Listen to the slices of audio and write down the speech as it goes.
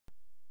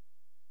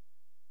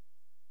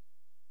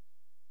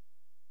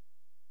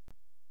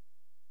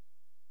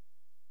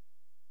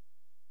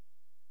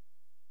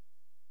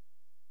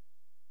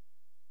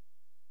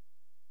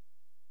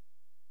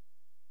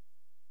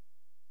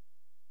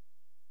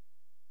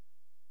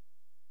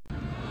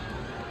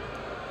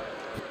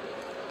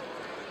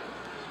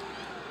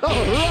All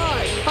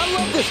right, I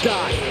love this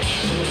guy.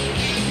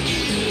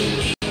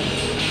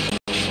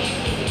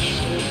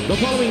 The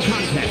following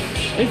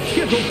contest is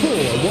scheduled for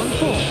one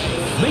fall.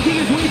 Making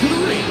his way to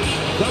the ring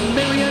from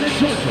Marietta,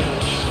 Georgia,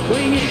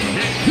 weighing in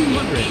at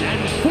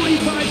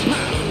 245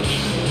 pounds,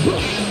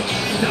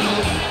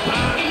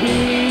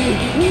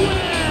 Bagwell.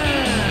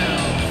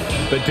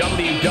 The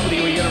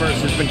WWE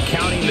Universe has been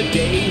counting the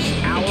days,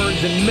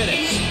 hours, and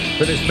minutes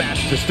for this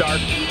match to start,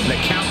 and the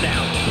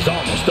countdown is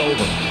almost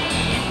over.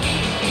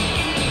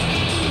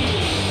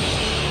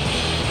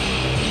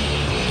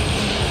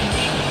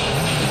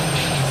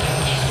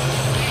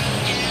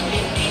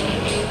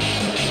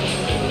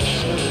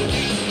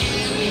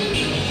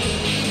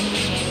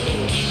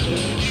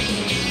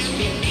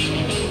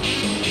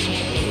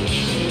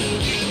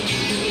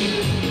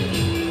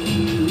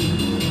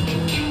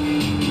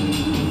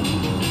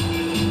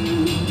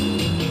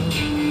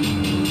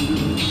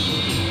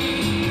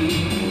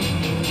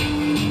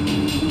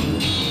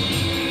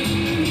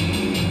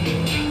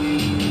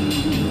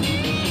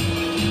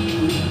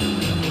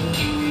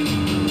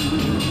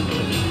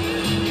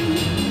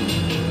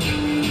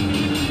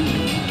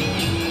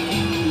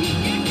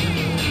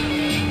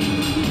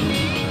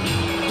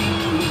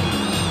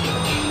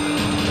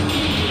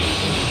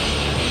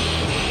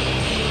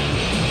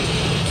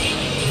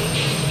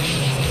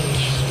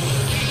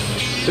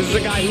 This is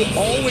a guy who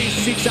always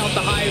seeks out the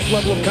highest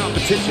level of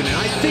competition, and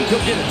I think he'll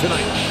get it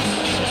tonight.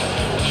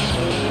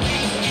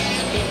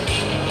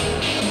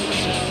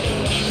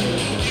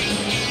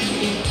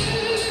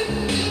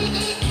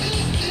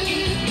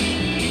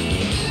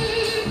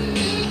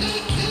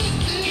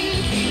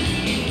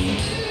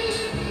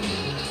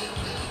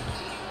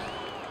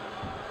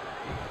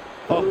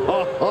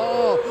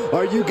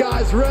 Are you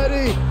guys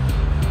ready?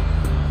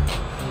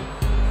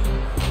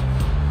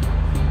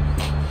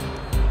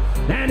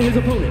 And his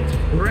opponent,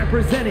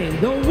 representing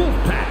the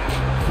Wolfpack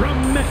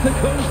from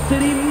Mexico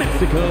City,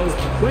 Mexico,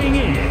 weighing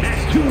in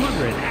at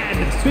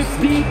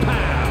 250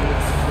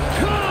 pounds,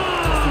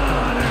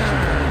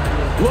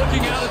 Konnan!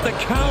 Looking out at the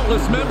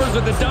countless members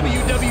of the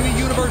WWE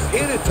Universe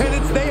in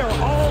attendance, they are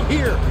all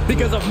here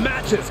because of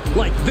matches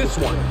like this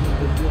one.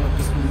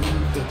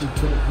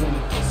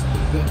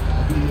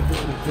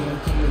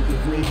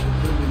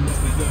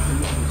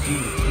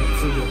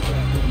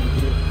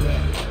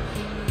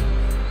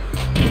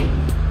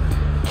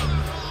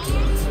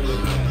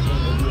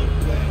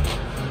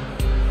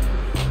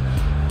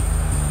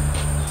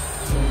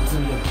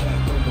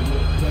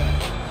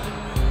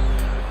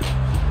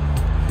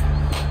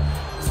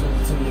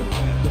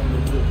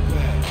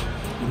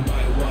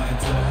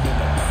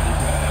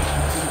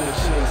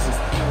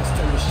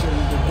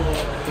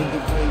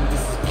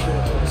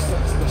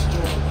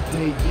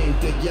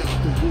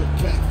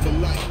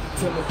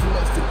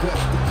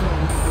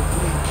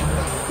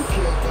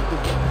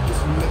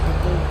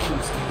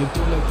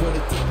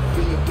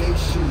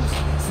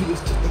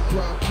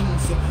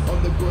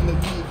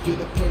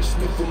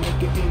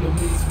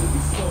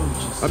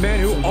 A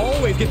man who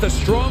always gets a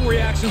strong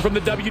reaction from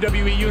the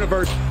WWE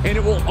Universe, and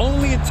it will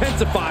only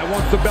intensify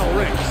once the bell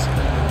rings.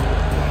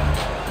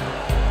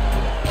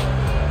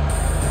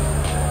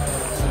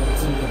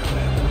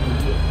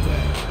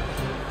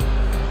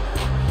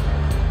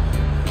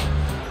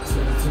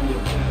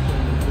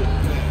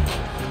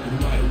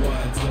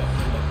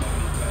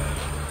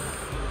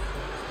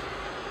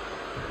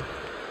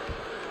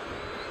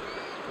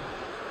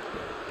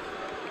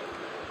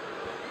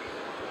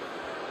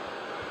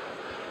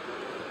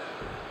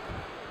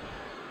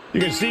 You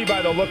can see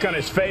by the look on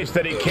his face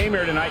that he came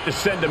here tonight to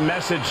send a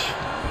message.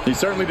 He's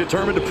certainly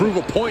determined to prove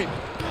a point,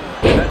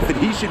 and that's that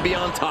he should be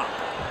on top.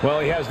 Well,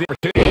 he has the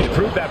opportunity to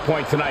prove that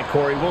point tonight,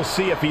 Corey. We'll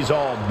see if he's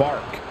all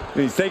bark.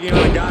 He's taking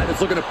on a guy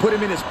that's looking to put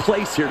him in his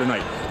place here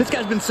tonight. This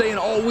guy's been saying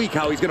all week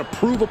how he's going to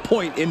prove a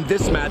point in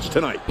this match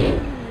tonight.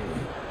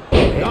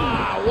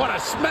 Ah, what a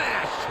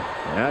smash!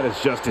 That is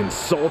just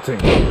insulting.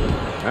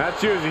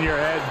 That's using your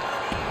head.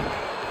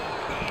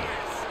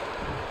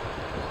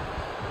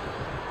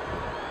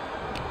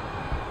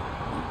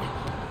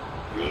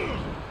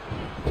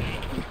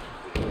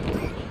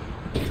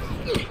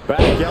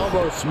 Back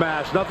elbow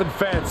smash, nothing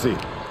fancy.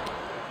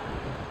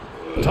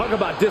 Talk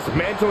about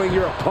dismantling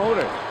your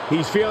opponent.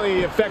 He's feeling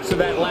the effects of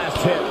that last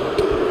hit.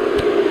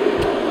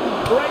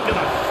 Right to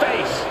the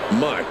face.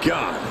 My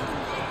God.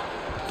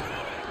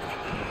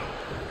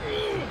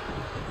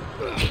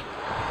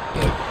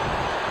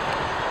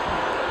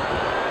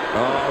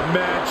 Oh,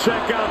 man,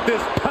 check out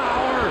this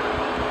power.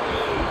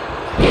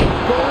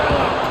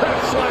 Gorilla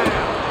press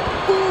slam.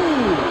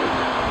 Ooh.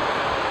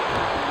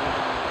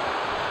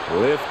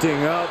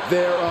 Lifting up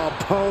their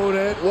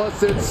opponent.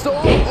 What's in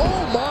store?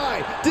 Oh,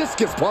 my.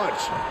 Discus punch.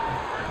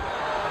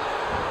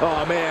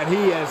 Oh, man,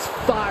 he is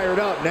fired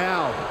up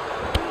now.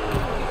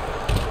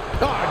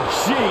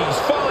 Oh, jeez,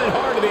 falling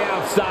hard to the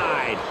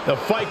outside. The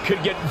fight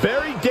could get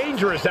very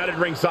dangerous out at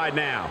ringside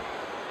now.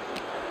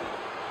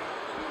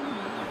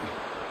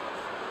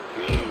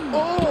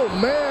 Oh,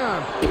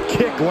 man.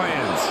 Kick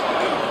lands.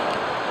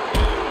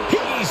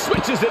 He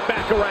switches it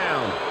back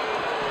around.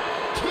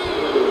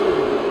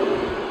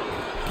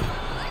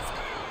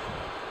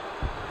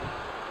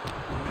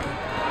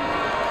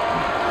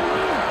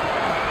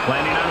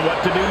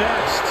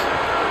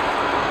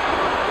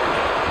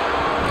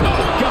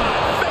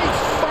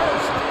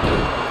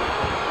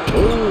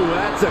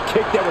 That's a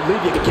kick that would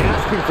leave you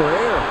gasping for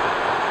air.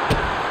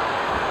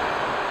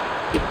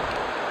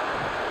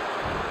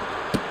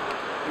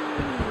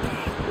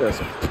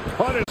 Just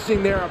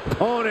punishing their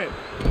opponent.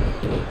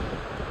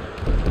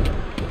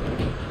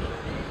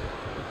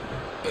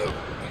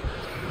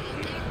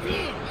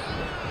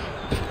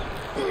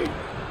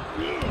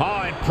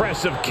 Oh,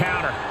 impressive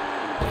counter.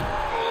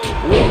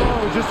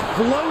 Whoa, just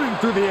floating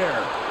through the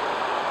air.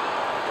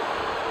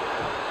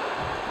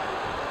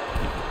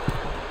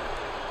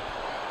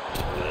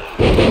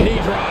 Knee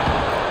drop.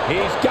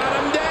 He's got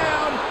him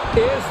down.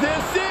 Is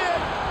this it?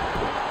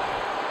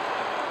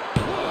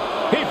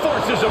 He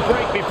forces a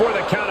break before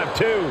the count of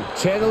 2.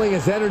 Channeling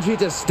his energy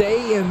to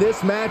stay in this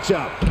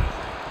matchup.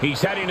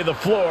 He's heading to the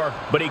floor,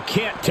 but he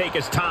can't take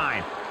his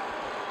time.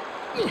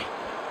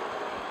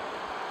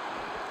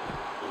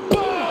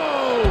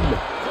 Boom!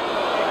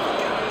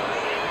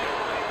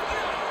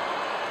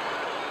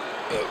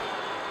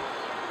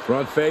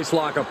 Front face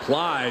lock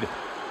applied.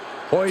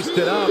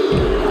 Hoisted up.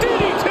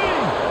 DDT!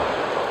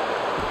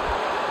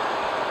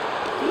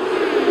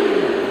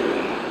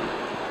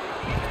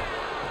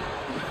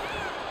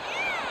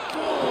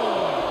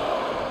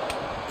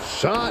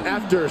 Shot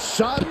after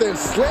shot, then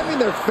slamming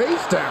their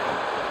face down.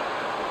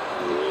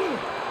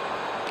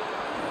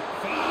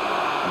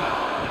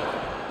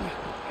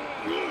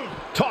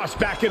 Tossed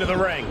back into the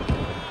ring.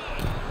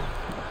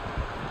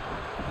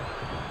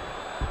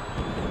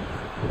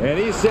 And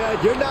he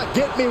said, "You're not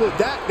getting me with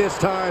that this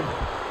time."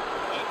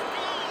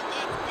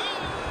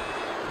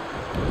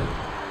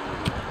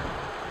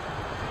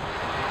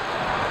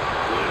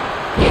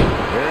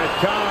 Here it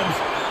comes.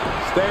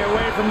 Stay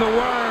away from the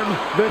worm.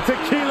 The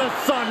tequila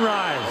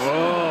sunrise.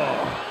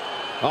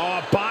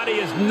 Oh, body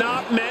is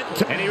not meant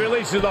to... And he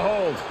releases the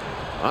hold.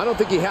 I don't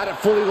think he had it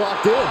fully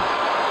locked in.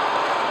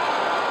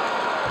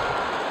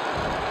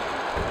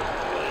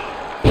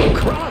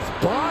 Cross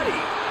body.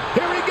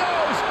 Here he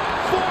goes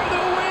for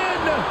the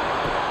win.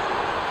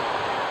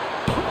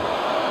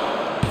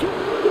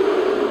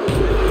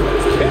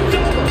 It's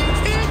over.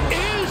 It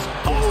is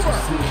over.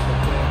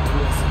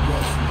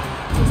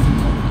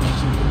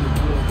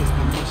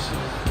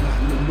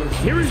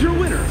 Here is your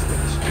winner,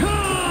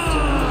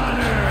 Konnan!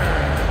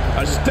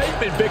 A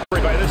statement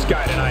victory by this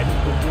guy tonight.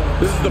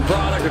 This is the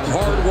product of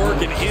hard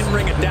work and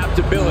in-ring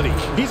adaptability.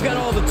 He's got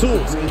all the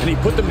tools, and he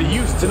put them to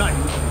use tonight.